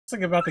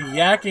Talking about the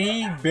yak and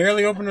he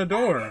barely opened the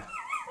door.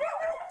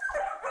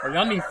 Or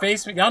y'all need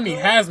face, y'all need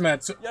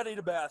hazmat. Y'all need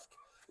a mask.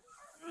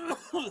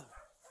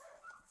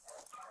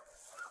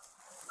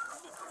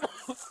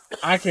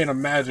 I can't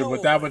imagine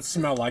what that would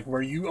smell like,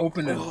 where you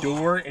open the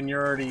door and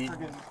you're already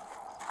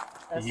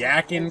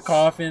yakking,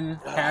 coughing,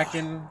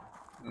 hacking,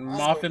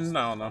 mopping.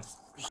 I don't know.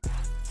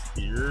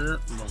 Here,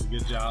 most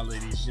good job,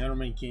 ladies,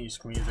 gentlemen, kings,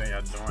 queens. How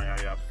y'all doing? How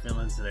y'all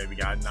feeling today? We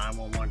got a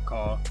 911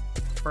 call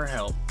for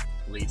help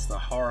leads to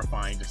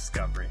horrifying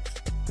discovery.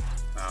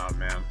 Oh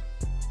man,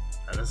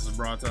 and this is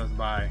brought to us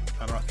by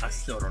I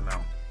still don't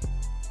know.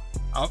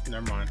 Oh,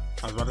 never mind.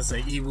 I was about to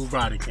say 𝐓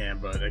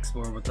bodycam, but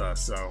explore with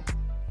us. So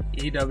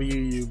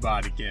𝐓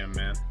bodycam,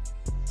 man.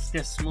 Let's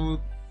get smooth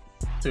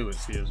to it.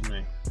 Excuse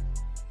me.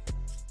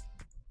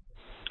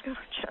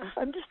 Gotcha.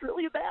 I'm just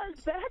really a bad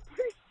person.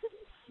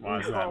 Why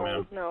is that,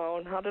 man? No,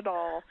 not at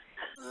all.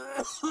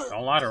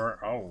 Don't lie to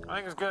her. Oh. I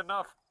think it's good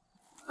enough.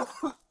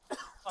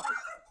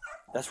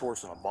 That's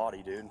worse than a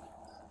body, dude.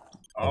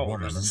 Oh, a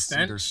woman in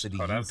Cedar City,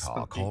 Utah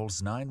spooky.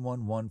 calls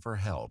 911 for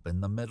help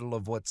in the middle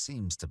of what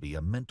seems to be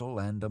a mental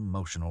and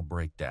emotional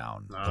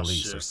breakdown.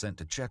 Police are sent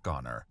to check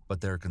on her,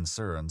 but their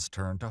concerns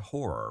turn to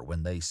horror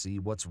when they see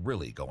what's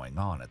really going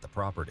on at the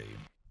property.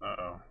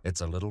 It's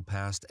a little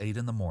past 8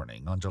 in the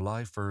morning on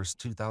July 1st,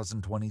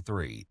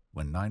 2023,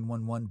 when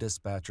 911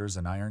 dispatchers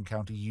in Iron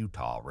County,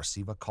 Utah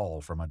receive a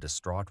call from a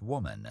distraught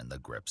woman in the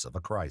grips of a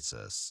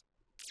crisis.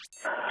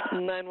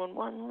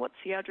 911, what's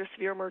the address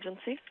of your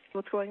emergency?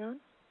 What's going on?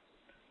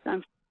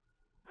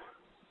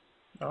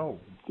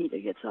 Need to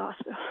get to the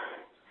hospital.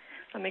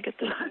 Let me get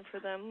this in for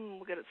them, and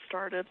we'll get it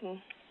started.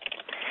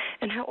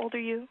 And how old are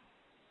you?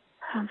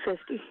 I'm 50.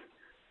 Okay.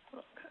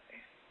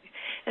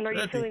 And are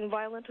you feeling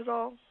violent at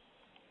all?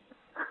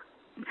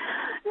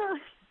 No.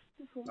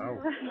 All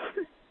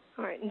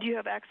right. And do you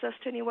have access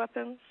to any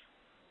weapons?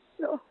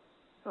 No.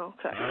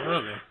 Okay. Oh,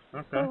 really?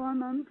 Okay. So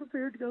I'm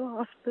unprepared to go to the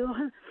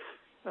hospital.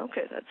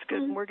 Okay, that's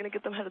good. We're going to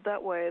get them headed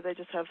that way. They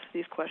just have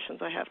these questions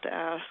I have to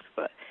ask,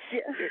 but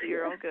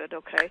you're all good,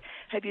 okay.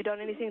 Have you done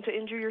anything to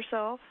injure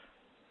yourself?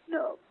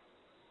 No.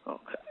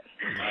 Okay.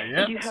 Not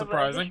yet. Do you have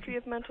Surprising. a history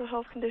of mental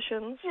health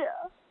conditions?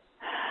 Yeah.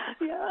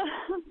 For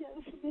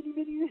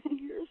many years.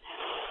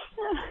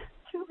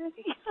 Too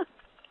many.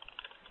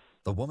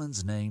 The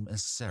woman's name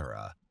is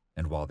Sarah,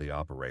 and while the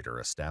operator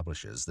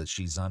establishes that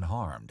she's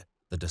unharmed,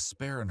 the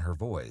despair in her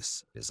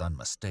voice is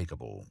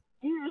unmistakable.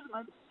 Years,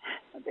 my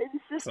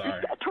baby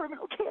sister got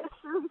terminal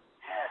cancer,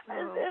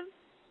 and then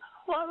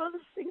a lot of other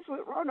things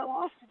went wrong. I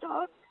lost a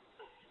dog,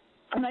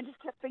 and I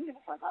just kept thinking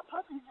if I got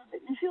puppies,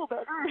 it made me feel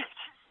better.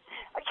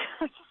 I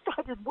just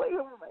got it way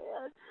over my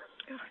head.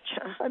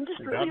 Gotcha. I'm just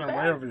You got it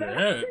way over your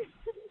head.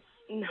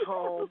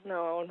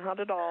 No, not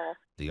at all.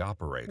 The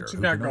operator,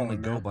 who can only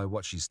go by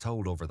what she's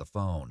told over the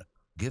phone,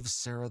 gives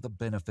Sarah the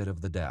benefit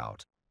of the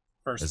doubt.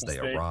 As they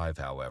arrive,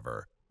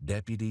 however,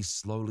 deputies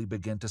slowly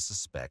begin to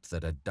suspect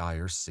that a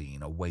dire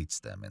scene awaits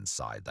them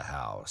inside the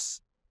house.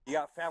 You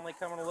got family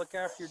coming to look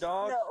after your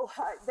dog? No,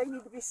 they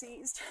need to be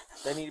seized.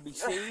 They need to be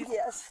seized?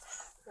 Yes.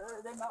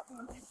 They're not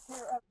being taken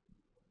care of.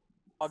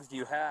 Dogs do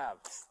you have?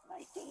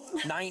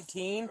 19.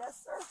 19?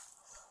 Yes, sir.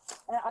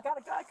 And I got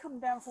a guy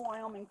coming down from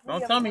Wyoming.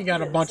 Don't tell me you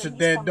got a bunch of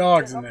dead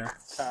dogs in there.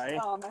 Okay.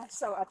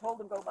 So I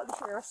told him to go by the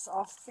sheriff's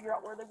office, figure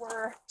out where they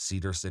were.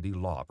 Cedar City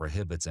law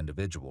prohibits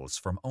individuals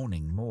from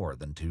owning more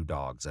than 2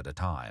 dogs at a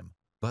time.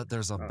 But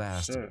there's a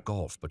vast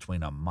gulf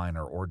between a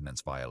minor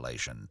ordinance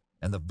violation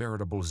and the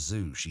veritable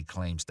zoo she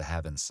claims to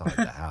have inside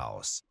the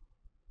house.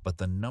 But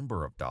the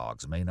number of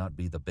dogs may not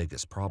be the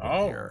biggest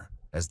problem here.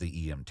 As the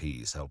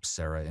EMTs help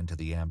Sarah into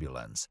the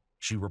ambulance,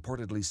 she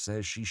reportedly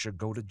says she should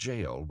go to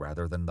jail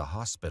rather than the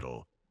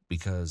hospital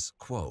because,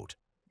 quote,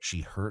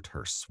 she hurt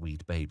her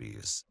sweet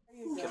babies.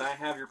 Can I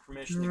have your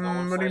permission to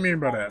go What do you mean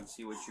by that? and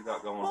see what you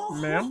got going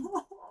on? Ma'am?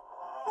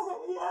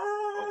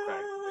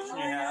 Okay.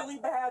 Really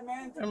bad,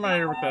 man. I'm not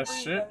here with that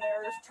shit.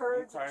 There's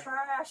turds and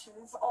trash, and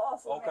it's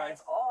awful. Okay. Man.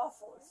 It's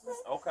awful. It's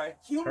just, Turds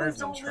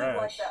humans and don't live like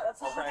trash. that.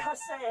 That's all I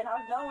say, and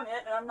I've known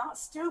it, and I'm not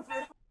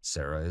stupid.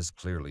 Sarah is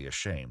clearly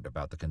ashamed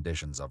about the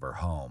conditions of her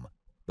home,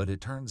 but it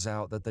turns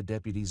out that the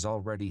deputies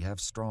already have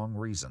strong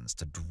reasons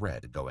to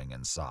dread going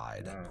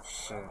inside.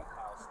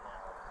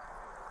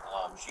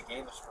 She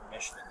gave us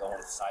permission to go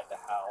inside the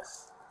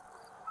house.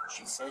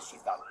 She says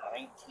she's got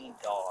 19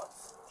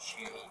 dogs.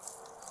 She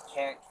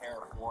can't care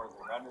for them.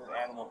 They're under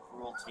animal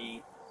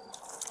cruelty.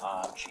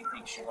 She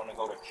thinks she's going to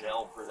go to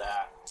jail for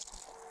that.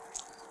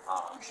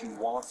 She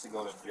wants to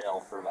go to jail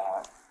for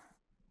that.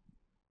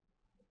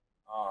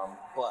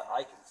 But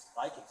I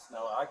can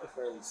smell it. I could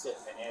barely sit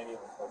in an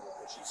ambulance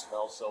because she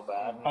smells so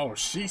bad. Oh,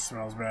 she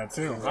smells bad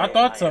too. I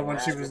thought so when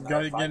she was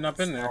getting up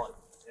in there.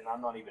 And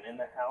I'm not even in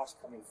the house.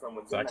 Coming from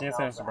within So I can't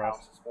say I'm surprised.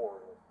 house is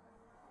horrible.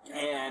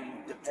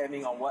 And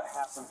depending on what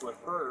happens with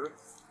her,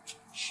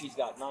 she's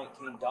got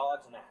 19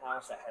 dogs in a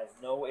house that has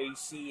no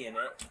AC in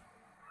it,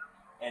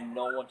 and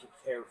no one to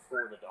care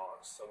for the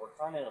dogs. So we're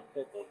kind of in a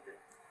pickle here.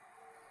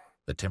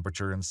 The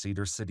temperature in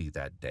Cedar City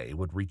that day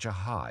would reach a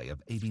high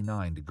of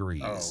 89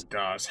 degrees. Oh,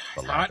 gosh.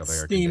 The lack Hot, of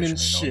air steaming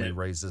conditioning only shit.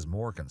 raises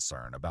more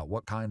concern about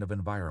what kind of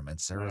environment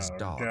Sarah's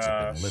dogs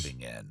have been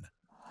living in.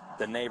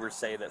 The neighbors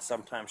say that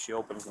sometimes she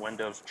opens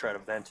windows to try to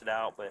vent it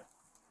out, but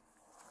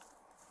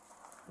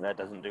that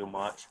doesn't do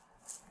much.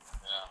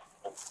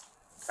 Yeah.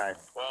 Okay.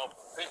 Well,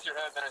 pick your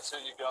head there and see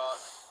what you got,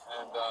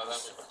 and then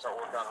we can start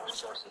working on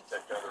resources to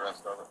take care of the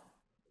rest of it.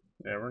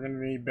 Yeah, we're going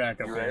to need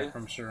backup You there, ready?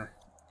 I'm sure.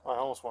 I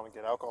almost want to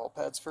get alcohol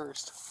pads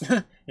first.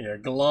 Yeah,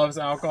 gloves,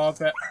 alcohol,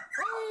 pad.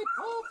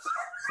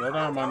 Slow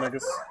down, my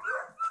niggas.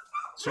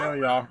 Chill,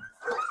 y'all.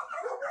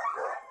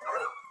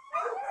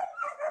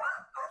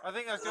 I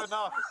think that's good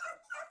enough.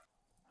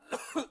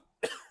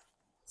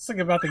 Let's think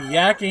about the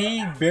yak and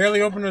he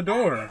barely opened the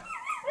door.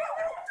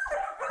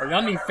 Or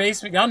y'all need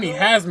y'all need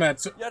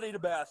hazmat. Y'all need a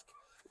mask.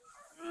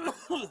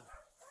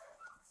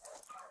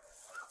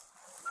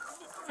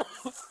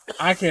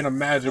 I can't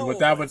imagine what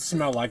that would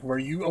smell like, where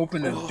you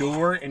open the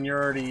door and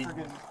you're already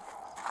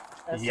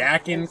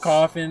yakking,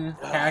 coughing,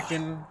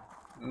 hacking,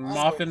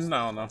 muffin.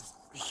 I don't know.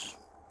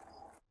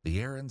 The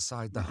air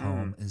inside the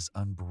home is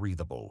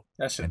unbreathable,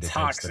 That shit and it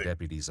toxic. takes the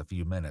deputies a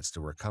few minutes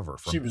to recover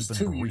from She was even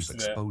too brief used to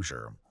that.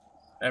 exposure.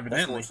 That's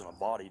Evidently. worse than a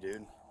body,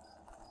 dude.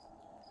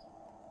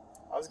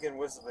 I was getting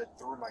whiffs of it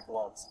through my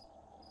gloves.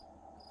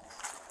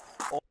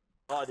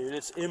 Oh, dude,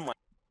 it's in my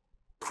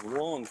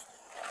lungs.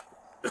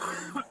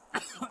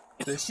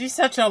 Did she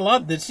set y'all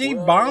up? Did she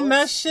Well, bomb that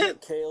let's shit?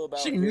 get Caleb out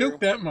She here.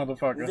 nuked that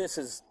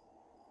motherfucker.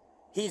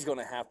 He's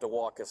gonna have to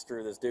walk us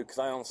through this, dude, because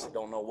I honestly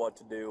don't know what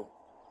to do.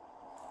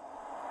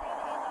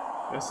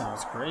 That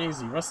sounds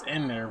crazy. What's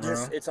in there,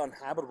 bro? It's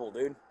uninhabitable,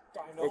 dude.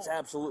 It's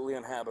absolutely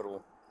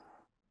uninhabitable.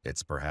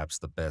 It's perhaps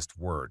the best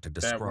word to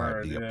describe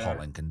word, the yeah.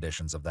 appalling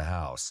conditions of the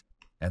house,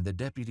 and the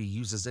deputy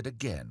uses it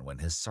again when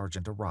his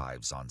sergeant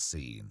arrives on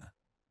scene.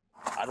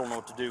 I don't know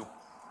what to do.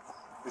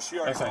 Is she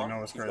already That's how you gone?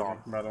 know it's He's crazy, gone.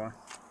 by the way.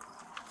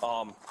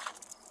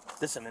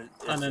 Listen,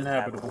 it's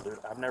Uninhabitable. dude.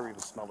 I've never even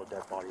smelled a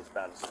dead body as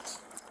bad as this.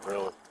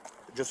 Really?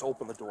 Just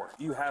open the door.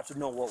 You have to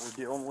know what we're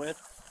dealing with.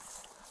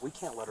 We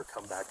can't let her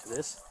come back to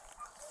this.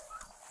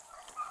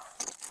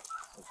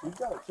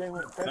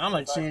 Sound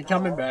like she ain't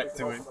coming back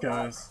to it,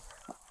 cause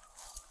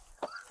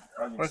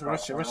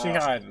what's she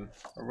hiding?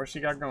 Or what she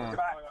got going?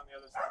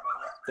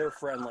 They're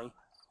friendly.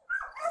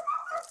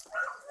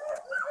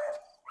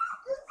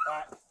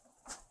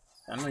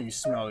 I know you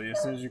smell it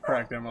as soon as you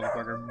crack that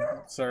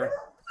motherfucker, sir.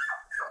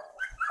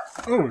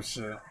 Oh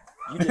shit.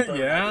 You did that.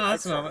 Yeah, I I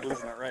smell it.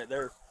 losing it right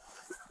there.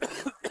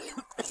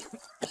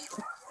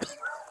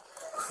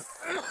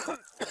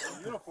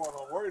 Uniform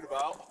I'm worried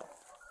about.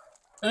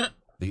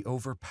 The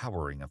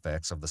overpowering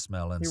effects of the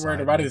smell inside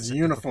worried about makes his it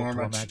uniform,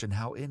 difficult aren't to you? imagine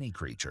how any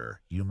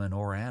creature, human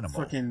or animal,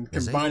 Fucking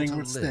is combining able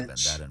with to live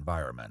stench. in that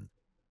environment.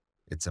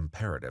 It's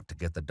imperative to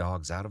get the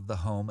dogs out of the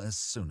home as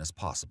soon as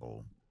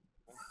possible.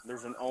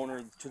 There's an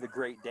owner to the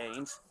Great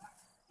Danes.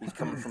 He's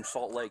coming from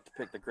Salt Lake to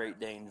pick the Great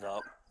Danes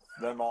up.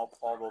 Them all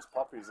those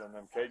puppies in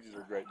them cages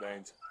are Great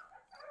Danes.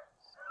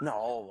 Not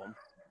all of them.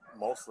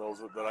 Most of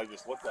those that I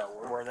just looked at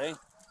were. Were they?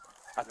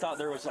 I thought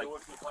there was like... They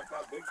look just like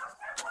that big.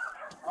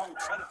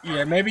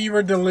 Yeah, maybe you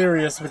were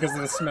delirious because of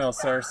the smell,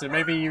 sir. So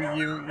maybe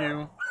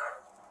you.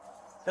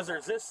 Because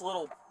there's this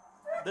little...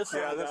 Yeah, this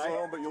guy.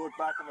 little, but you look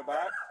back in the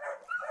back.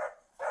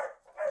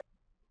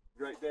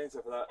 Great Danes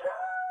for that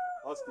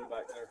husky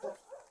back there.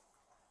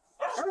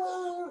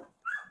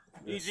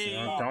 Easy.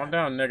 Calm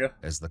down, nigga.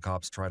 As the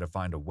cops try to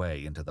find a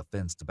way into the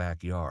fenced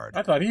backyard,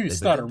 I thought he they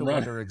started begin to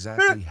running. wonder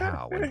exactly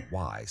how and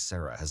why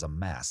Sarah has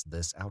amassed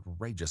this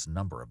outrageous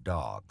number of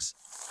dogs.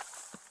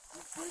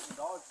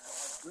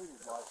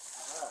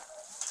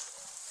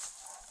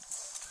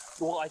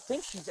 Well, I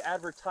think she's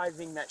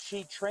advertising that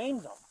she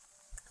trains them.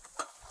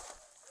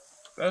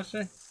 Does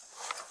she?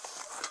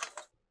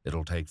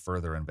 It'll take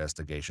further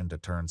investigation to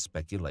turn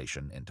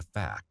speculation into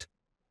fact.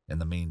 In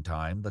the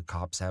meantime, the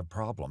cops have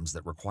problems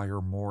that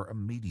require more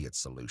immediate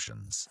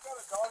solutions.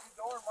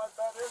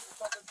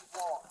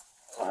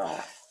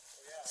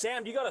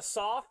 Sam, do you got a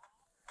saw?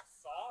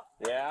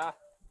 Saw? Yeah.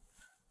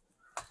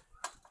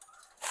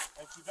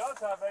 And she does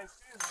have AC,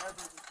 and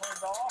maybe it's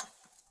turned off.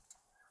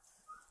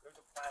 There's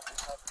a plastic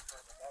cover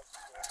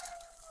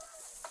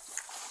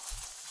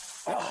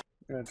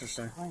for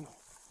Interesting.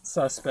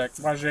 Suspect.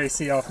 Why's your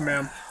AC off,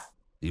 ma'am?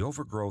 The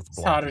overgrowth It's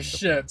hot blocking the as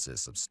shit. fence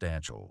is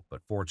substantial,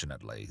 but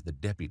fortunately, the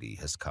deputy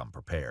has come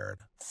prepared.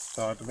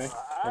 Talk to me.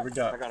 What we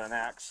got? I got an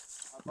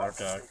axe.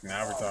 Okay,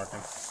 now we're talking.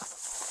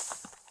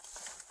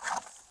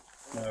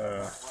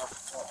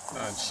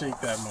 Shake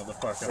that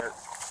motherfucker.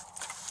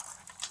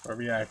 Where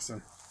we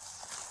axing?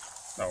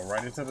 Oh,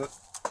 right into the...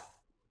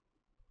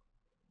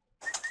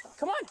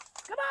 Come on!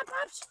 Come on,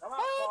 Pops! Hey, come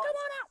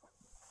on out!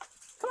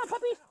 Come on,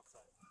 puppy!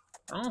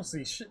 I don't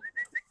see shit.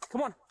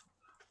 Come on.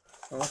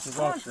 Unless it's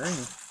off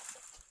screen.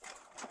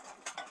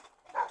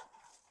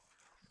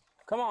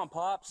 Come on,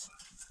 Pops.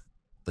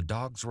 The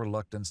dog's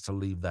reluctance to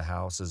leave the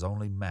house is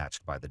only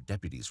matched by the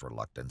deputy's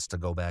reluctance to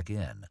go back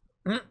in.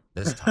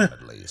 This time,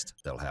 at least,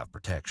 they'll have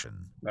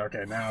protection.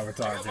 Okay, now we're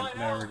talking.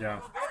 There we go.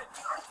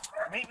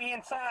 Meet me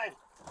inside.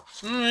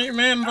 Meet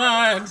me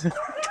inside.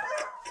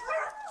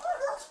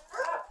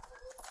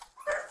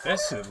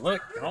 This shit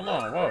look. Hold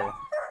on, whoa.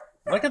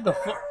 Look at the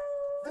foot.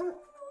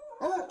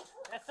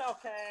 It's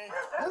okay.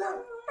 It's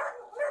okay.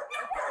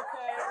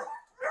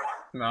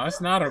 No,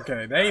 it's not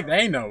okay.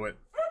 They know it.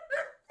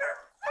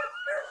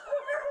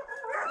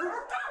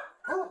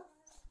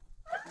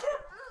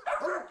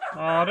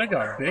 Oh, they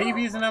got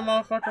babies in that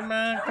motherfucker,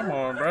 man. Come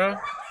on, bro.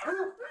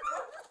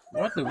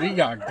 What do we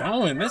got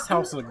going? This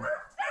house look.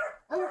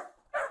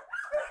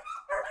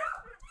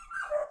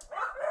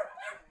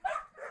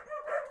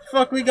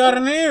 Fuck, we got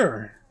in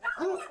here.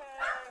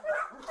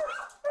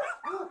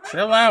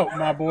 Chill out,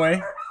 my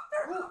boy.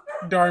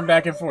 Darting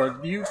back and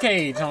forth. You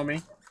cage,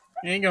 homie.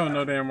 You ain't going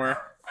no damn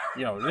where.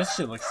 Yo, this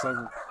shit looks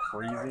so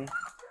crazy.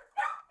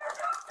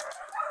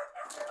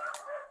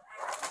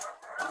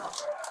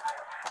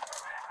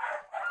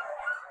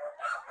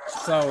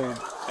 So,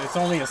 it's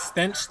only a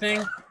stench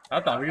thing? I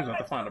thought we was about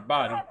to find a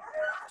body.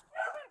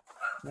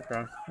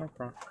 Okay,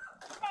 okay.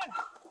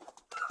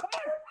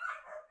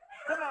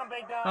 Come on,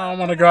 big dog. I don't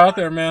want to go out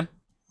there, man.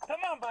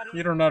 Come on, buddy.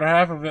 You don't know the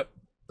half of it.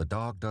 The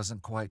dog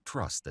doesn't quite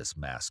trust this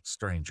masked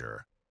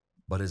stranger,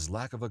 but his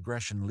lack of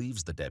aggression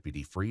leaves the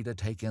deputy free to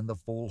take in the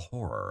full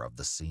horror of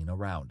the scene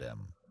around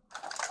him.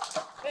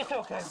 It's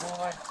okay,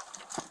 boy.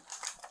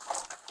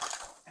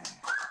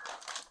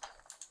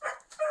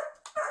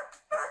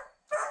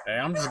 Hey,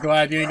 I'm just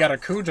glad you ain't got a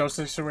𝐑𝐄𝐒𝐓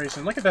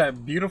situation. Look at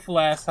that beautiful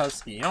ass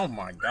husky. Oh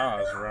my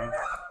gosh, bro.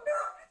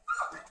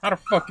 How the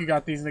fuck you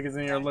got these niggas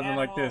in here living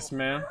like this,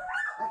 man?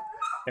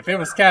 If it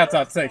was cats,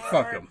 I'd say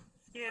fuck them.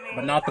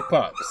 But not the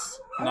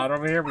pups. Not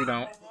over here, we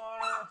don't.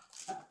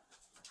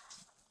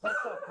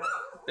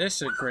 This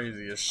shit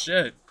crazy as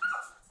shit.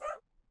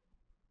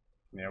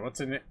 Yeah,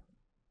 what's in it?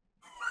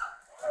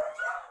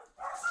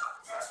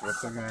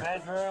 What's in there?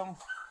 Bedroom.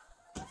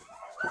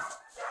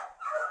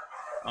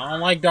 I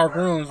don't like dark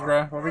rooms,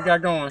 bro. What we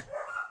got going?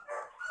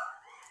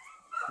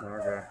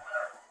 Okay.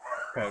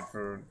 Pet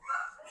food.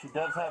 She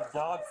does have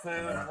dog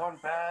food, one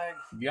bag.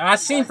 Yeah, I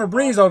seen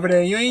Febreze over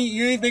there. You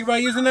ain't think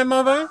about using that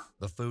mother?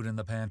 The food in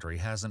the pantry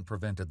hasn't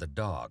prevented the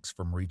dogs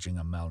from reaching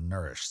a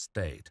malnourished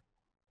state.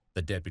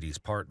 The deputy's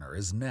partner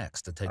is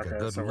next to take a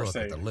good look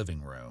at the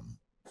living room.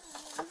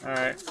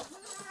 Alright.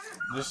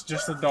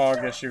 Just a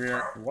dog issue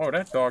here. Whoa,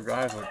 that dog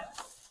has a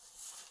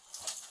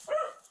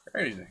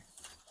crazy.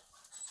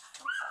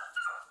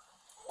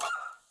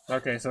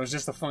 Okay, so it's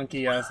just a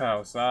funky ass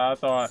house. I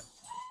thought.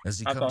 As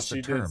he comes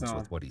to terms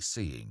with what he's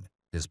seeing,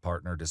 his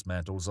partner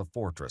dismantles a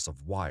fortress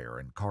of wire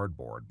and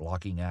cardboard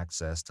blocking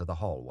access to the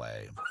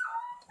hallway.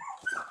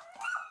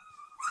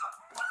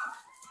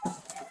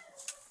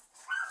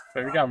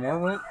 So we got more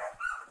room?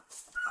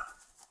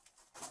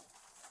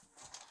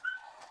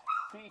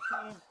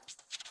 Feces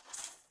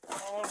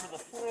all over the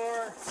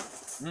floor.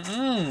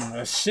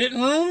 A shit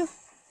room?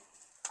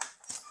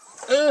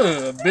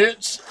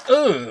 Bitch.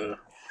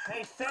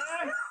 Hey, Sam.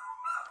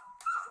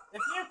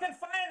 If you can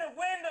find a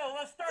window,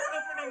 let's start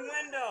opening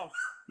windows.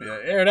 Yeah,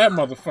 air that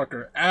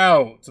motherfucker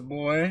out,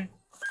 boy.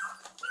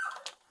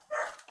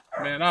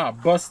 Man, I'll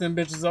bust them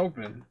bitches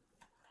open.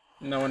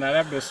 Knowing how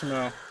that bitch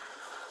smell.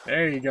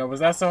 There you go.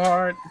 Was that so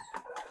hard?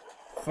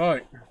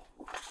 Fuck.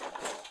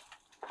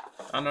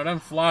 I know them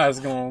flies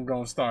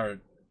gonna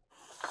start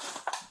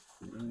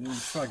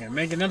fucking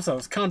making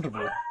themselves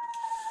comfortable.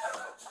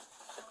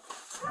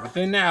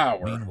 Within the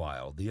hour.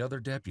 Meanwhile, the other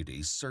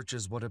deputy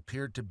searches what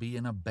appeared to be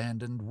an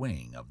abandoned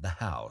wing of the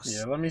house.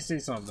 Yeah, let me see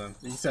something.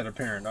 You said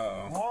apparent.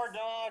 Uh-oh. More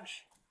dogs.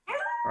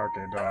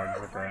 Okay, dogs.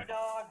 Okay. 3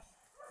 dogs.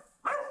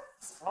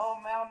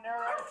 All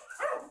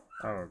malnourished.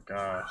 Oh,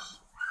 gosh.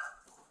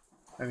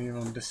 Any of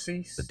them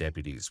deceased? The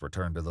deputies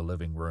return to the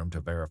living room to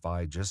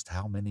verify just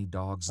how many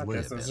dogs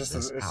live in this house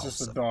of filth. It's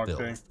just a dog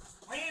thing.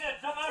 We need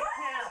a dog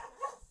count.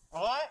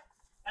 What?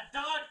 A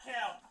dog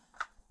count.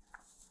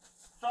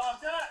 So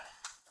I've got...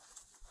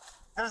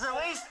 There's at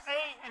least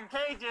 8 in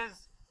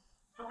cages.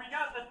 So we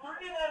got the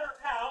 3 that are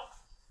out,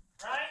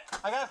 right?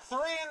 I got 3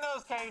 in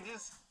those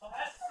cages. So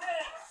that's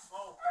 6.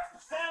 Oh.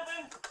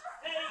 7,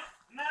 8,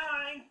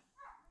 9,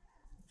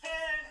 10,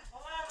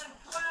 11,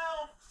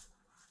 12,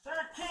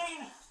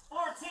 13,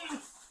 14,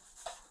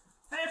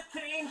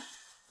 15.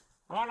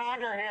 One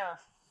under here.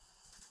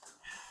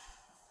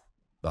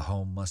 The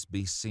home must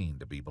be seen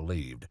to be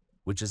believed,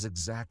 which is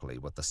exactly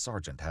what the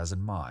sergeant has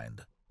in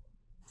mind.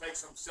 Take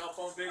some cell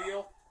phone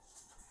video.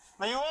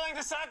 Are you willing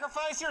to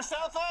sacrifice your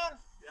cell phone?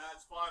 Yeah,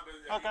 it's fine, but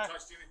have you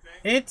touched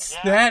anything? It's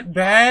that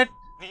bad?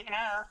 The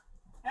air.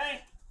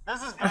 Hey,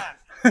 this is bad.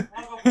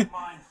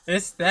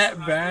 It's that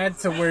bad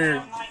to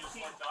where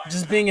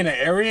just being in an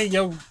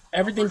area,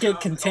 everything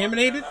get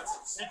contaminated?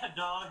 It's a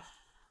dog.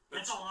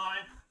 It's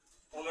alive.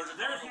 Well, there's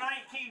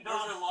 19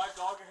 dogs. There's a live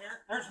dog in here?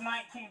 There's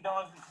 19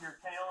 dogs in here,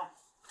 Caleb.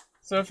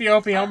 So if you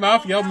open your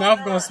mouth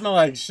gonna smell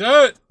like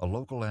shit. A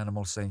local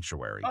animal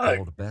sanctuary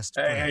called Best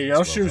Friends Hey,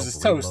 your shoes is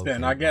toast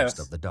then, I guess.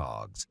 Most of the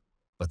dogs.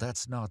 But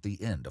that's not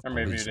the end of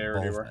police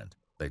involvement.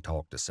 They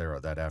talked to Sarah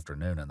that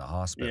afternoon in the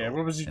hospital. Yeah,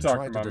 what was you and talking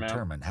tried about, to man?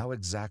 determine how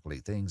exactly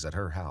things at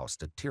her house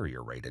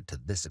deteriorated to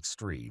this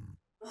extreme.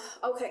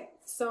 Okay,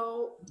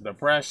 so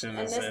depression and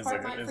is this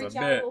part might freak you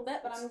out a little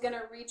bit, but I'm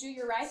gonna read you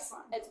your rights.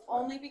 It's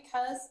only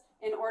because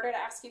in order to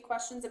ask you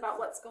questions about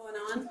what's going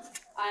on,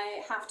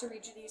 I have to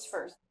read you these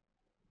first.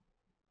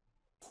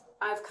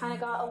 I've kind of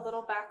got a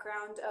little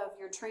background of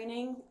your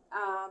training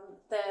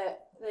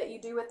that you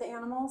do with the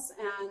animals,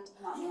 and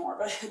not anymore,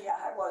 but yeah,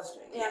 I was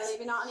doing. Yeah,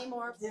 maybe not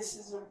anymore. This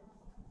is a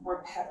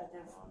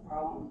repetitive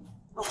problem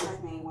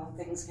with me when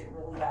things get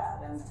really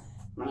bad, and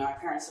my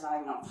parents and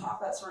I don't talk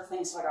that sort of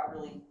thing, so I got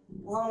really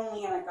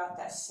lonely, and I got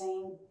that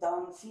same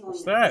dumb feeling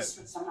What's that that? this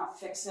would somehow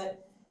fix it,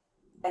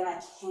 and I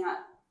can't.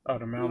 Oh,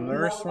 the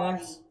malnourished nobody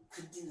ones?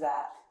 could do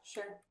that.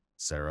 Sure.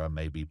 Sarah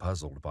may be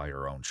puzzled by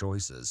her own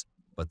choices,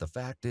 but the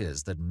fact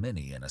is that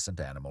many innocent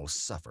animals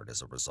suffered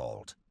as a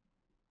result.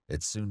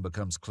 It soon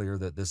becomes clear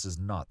that this is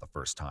not the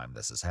first time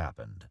this has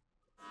happened.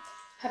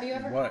 Have you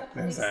ever had a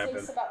police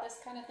case about this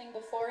kind of thing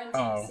before in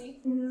Tennessee?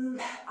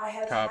 I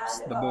have Cops,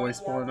 had, the boys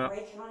pulling up.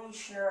 Ray County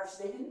sheriffs,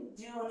 they didn't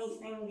do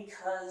anything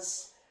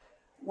because,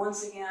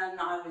 once again,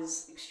 I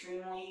was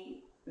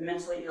extremely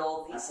mentally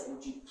ill. They said,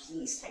 would you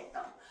please take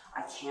them?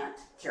 I can't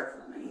care for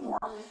them anymore.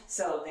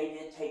 So they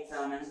did take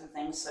them and some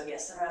things. So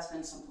yes, there has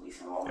been some police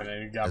involvement. And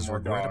then you got As more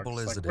regrettable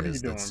dogs. as Like, it what are you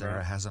is doing, that Sarah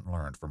bro? hasn't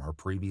learned from her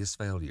previous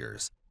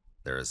failures,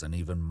 there is an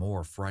even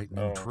more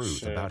frightening truth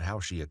shit. about how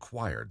she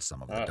acquired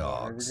some of the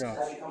dogs. Have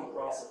you come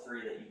across the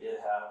 3 that you did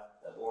have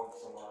that belonged to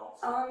someone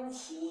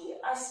else?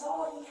 I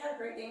saw he had a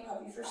Great Dane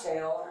puppy for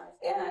sale,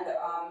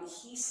 and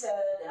he said,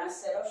 and I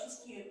said, oh,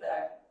 she's cute,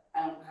 but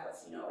I don't have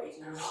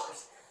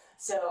 $1,800.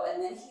 So,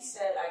 and then he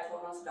said, I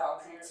told him I was a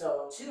dog trainer.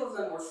 So 2 of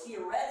them were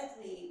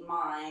theoretically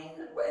mine,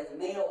 and the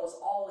male was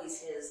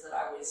always his that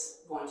I was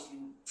going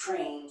to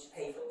train to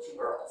pay for the 2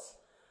 girls.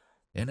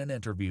 In an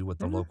interview with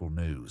the local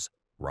news,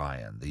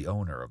 Ryan, the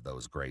owner of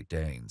those Great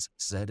Danes,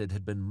 said it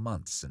had been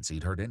months since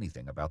he'd heard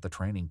anything about the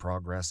training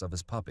progress of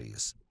his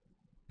puppies.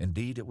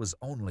 Indeed, it was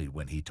only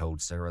when he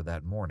told Sarah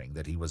that morning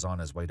that he was on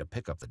his way to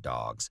pick up the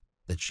dogs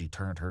that she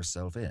turned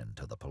herself in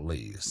to the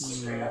police.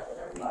 Straight up with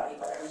everybody,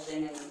 but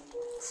everything, and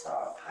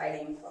stop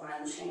hiding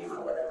behind the shame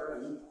or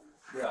whatever,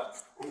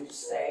 and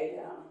just say,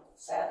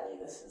 sadly,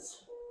 this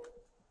is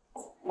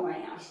who I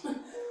am.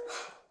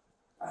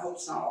 I hope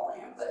it's not all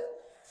I am, but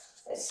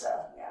it's,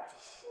 yeah.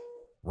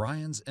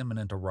 Ryan's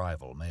imminent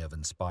arrival may have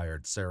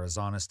inspired Sarah's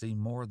honesty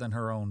more than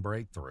her own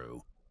breakthrough,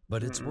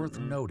 but it's worth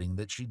noting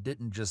that she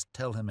didn't just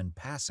tell him in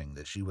passing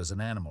that she was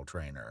an animal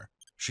trainer.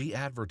 She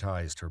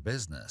advertised her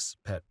business,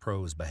 Pet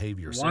Pros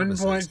Behavior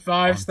Services,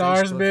 1.5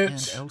 stars, Facebook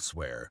bitch. and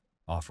elsewhere,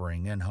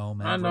 offering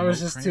in-home and I know remote it's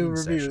just 2 training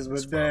reviews, sessions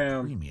but for a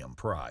damn. premium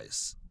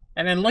price.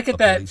 And then look The at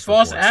that police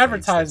false report states that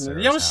advertisement.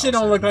 Yo, Sarah's shit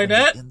house don't look and like even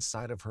that. the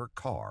inside of her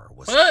car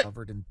was What?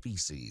 covered in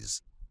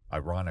feces.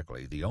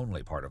 Ironically, the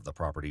only part of the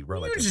property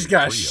relatively just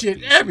got free of shit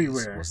feces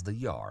everywhere. was the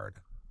yard.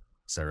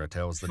 Sarah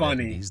tells the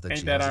Funny. deputies that Ain't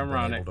she that hasn't been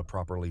ironic? able to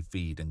properly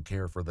feed and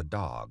care for the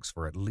dogs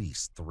for at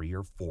least 3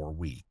 or 4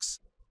 weeks,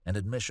 an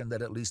admission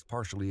that at least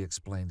partially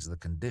explains the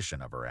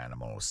condition of her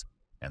animals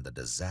and the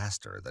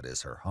disaster that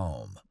is her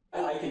home.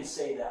 I can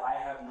say that I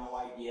have no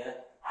idea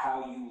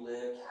how you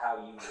lived.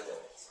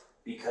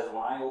 Because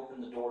when I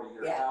opened the door to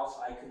your house,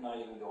 I could not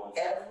even go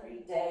inside. Every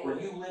day. Were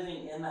you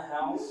living in the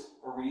house,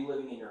 or were you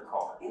living in your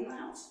car? In the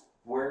house.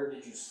 Where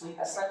did you sleep?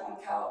 I slept on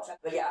the couch.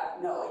 But yeah,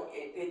 no,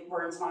 it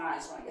burns my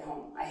eyes when I get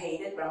home. I hate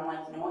it, but I'm like,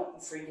 you know what?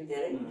 You freaking did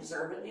it. You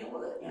deserve it. Deal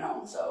with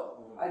it,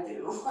 So I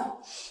do.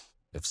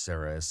 If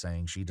Sarah is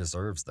saying she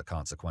deserves the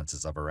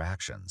consequences of her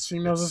actions, She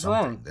knows it's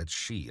something wrong. that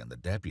she and the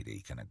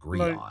deputy can agree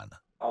Like- on.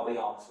 I'll be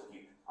honest with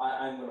you.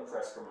 I'm going to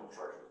press criminal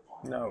charges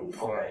upon you. No.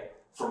 Okay.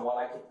 From what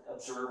I could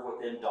observe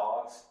within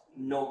dogs,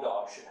 no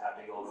dog should have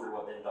to go through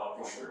what them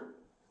dogs went through.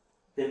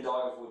 Them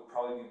dogs would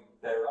probably be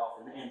better off,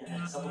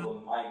 and some of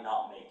them might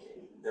not make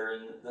it. They're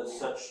in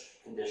such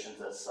conditions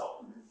as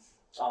so.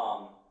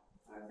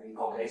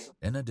 Okay. So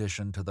In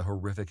addition to the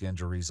horrific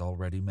injuries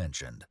already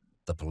mentioned,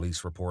 the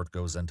police report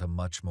goes into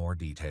much more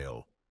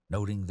detail,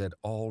 noting that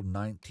all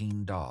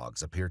 19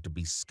 dogs appeared to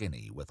be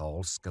skinny with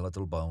all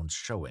skeletal bones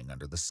showing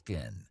under the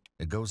skin.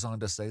 It goes on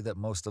to say that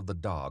most of the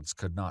dogs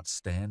could not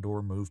stand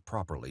or move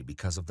properly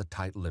because of the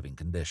tight living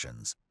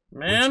conditions,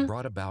 which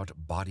brought about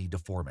body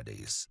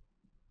deformities.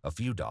 A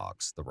few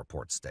dogs, the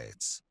report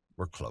states,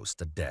 were close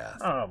to death.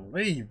 Oh,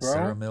 leave, bro.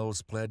 Sarah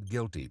Mills pled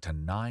guilty to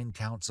 9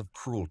 counts of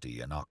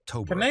cruelty in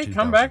October Can they of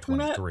come back from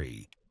that?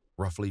 2023,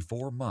 roughly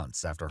 4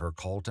 months after her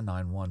call to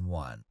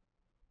 911.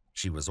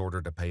 She was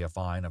ordered to pay a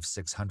fine of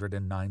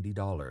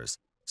 $690,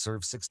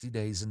 serve 60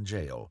 days in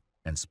jail,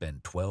 and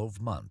spend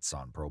 12 months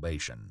on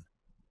probation.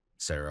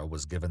 Sarah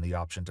was given the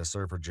option to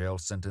serve her jail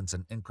sentence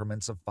in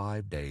increments of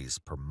 5 days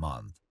per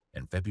month.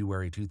 In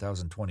February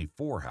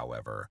 2024,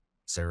 however,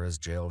 Sarah's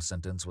jail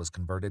sentence was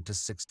converted to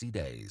 60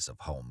 days of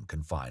home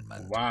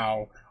confinement.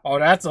 Wow. Oh,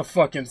 that's a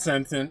fucking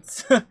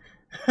sentence.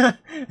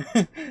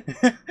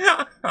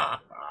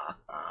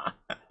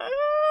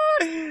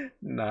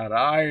 Nah, the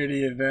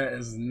irony of that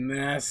is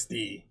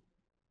nasty.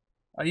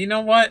 You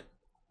know what?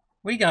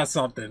 We got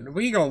something.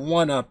 We gonna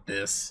one-up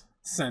this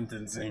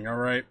sentencing,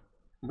 alright?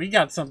 We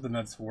got something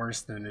that's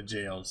worse than the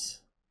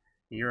jails.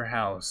 Your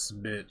house,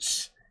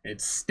 bitch.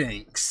 It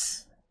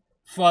stinks.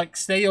 Fuck,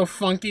 stay your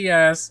funky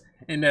ass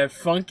in that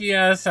funky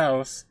ass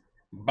house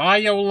by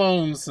your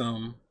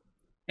lonesome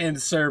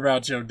and serve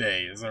out your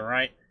days,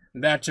 alright?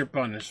 That's your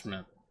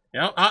punishment.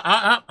 Yep,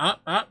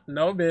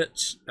 no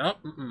bitch.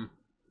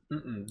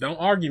 Don't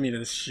argue me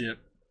this shit.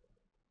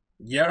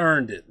 You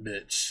earned it,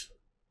 bitch.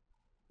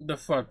 The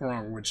fuck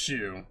wrong with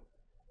you?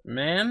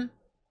 Man,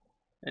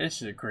 this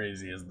shit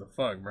crazy as the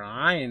fuck, bro.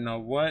 I ain't know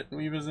what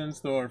we was in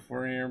store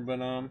for here,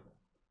 but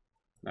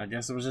I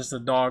guess it was just a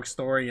dog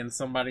story and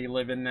somebody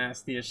living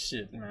nasty as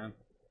shit, man.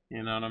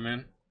 You know what I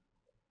mean?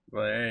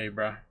 But hey,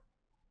 bro.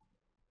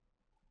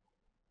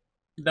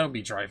 Don't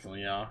be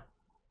trifling, y'all.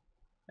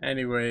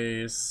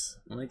 Anyways,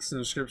 links in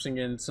the description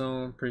getting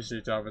soon.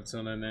 Appreciate y'all for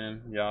tuning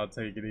in. Y'all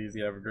take it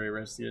easy. Have a great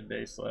rest of your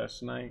day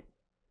 / night.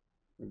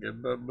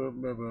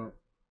 Goodbye.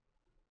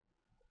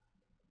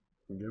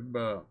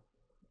 Goodbye.